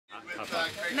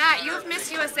Matt, you have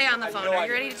Miss USA on the phone. Are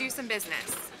you ready to do some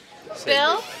business?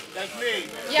 Bill? That's me.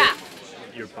 Yeah.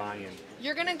 You're buying.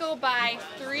 You're gonna go buy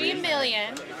 $3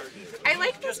 million. I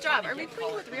like this job. Are we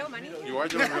playing with real money? You are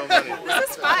doing real money. This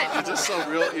is fun. You're just so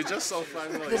real. You're just so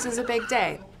fun. Really. This is a big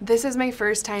day. This is my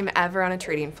first time ever on a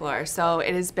trading floor, so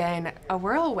it has been a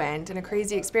whirlwind and a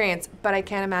crazy experience, but I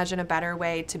can't imagine a better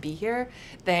way to be here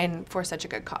than for such a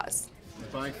good cause. You're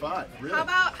buying 5. Really?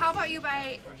 How about you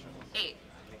buy 8?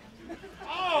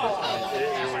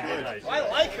 I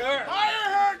like her.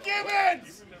 Hire her,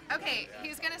 Gibbons. Okay,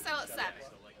 he's gonna settle at 7.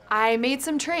 I made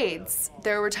some trades.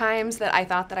 There were times that I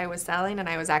thought that I was selling and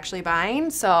I was actually buying,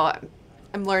 so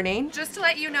I'm learning. Just to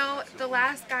let you know, the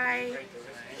last guy,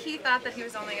 he thought that he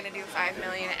was only gonna do $5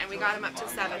 million, and we got him up to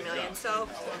 $7 million. So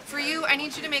for you, I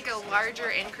need you to make a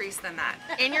larger increase than that.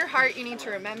 In your heart, you need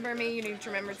to remember me. You need to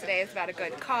remember today is about a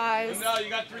good cause. No, you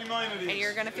got 3 million of these. And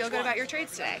you're gonna feel good about your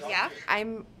trades today, yeah?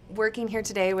 I'm working here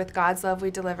today with God's Love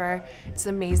We Deliver. It's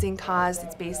an amazing cause.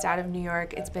 It's based out of New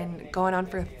York. It's been going on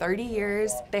for 30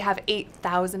 years. They have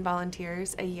 8,000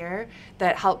 volunteers a year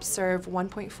that help serve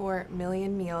 1.4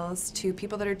 million meals to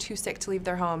people that are too sick to leave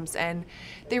their homes. And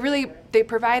they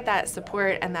provide that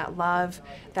support and that love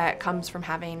that comes from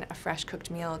having a fresh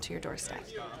cooked meal to your doorstep.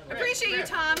 Appreciate you,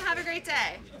 Tom. Have a great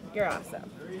day. You're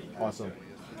awesome. Awesome.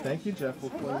 Thank you, Jeff.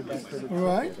 We'll call you back for the All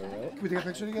right. Can we take a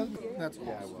picture together? That's all.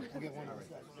 Yeah, I will. We'll get one.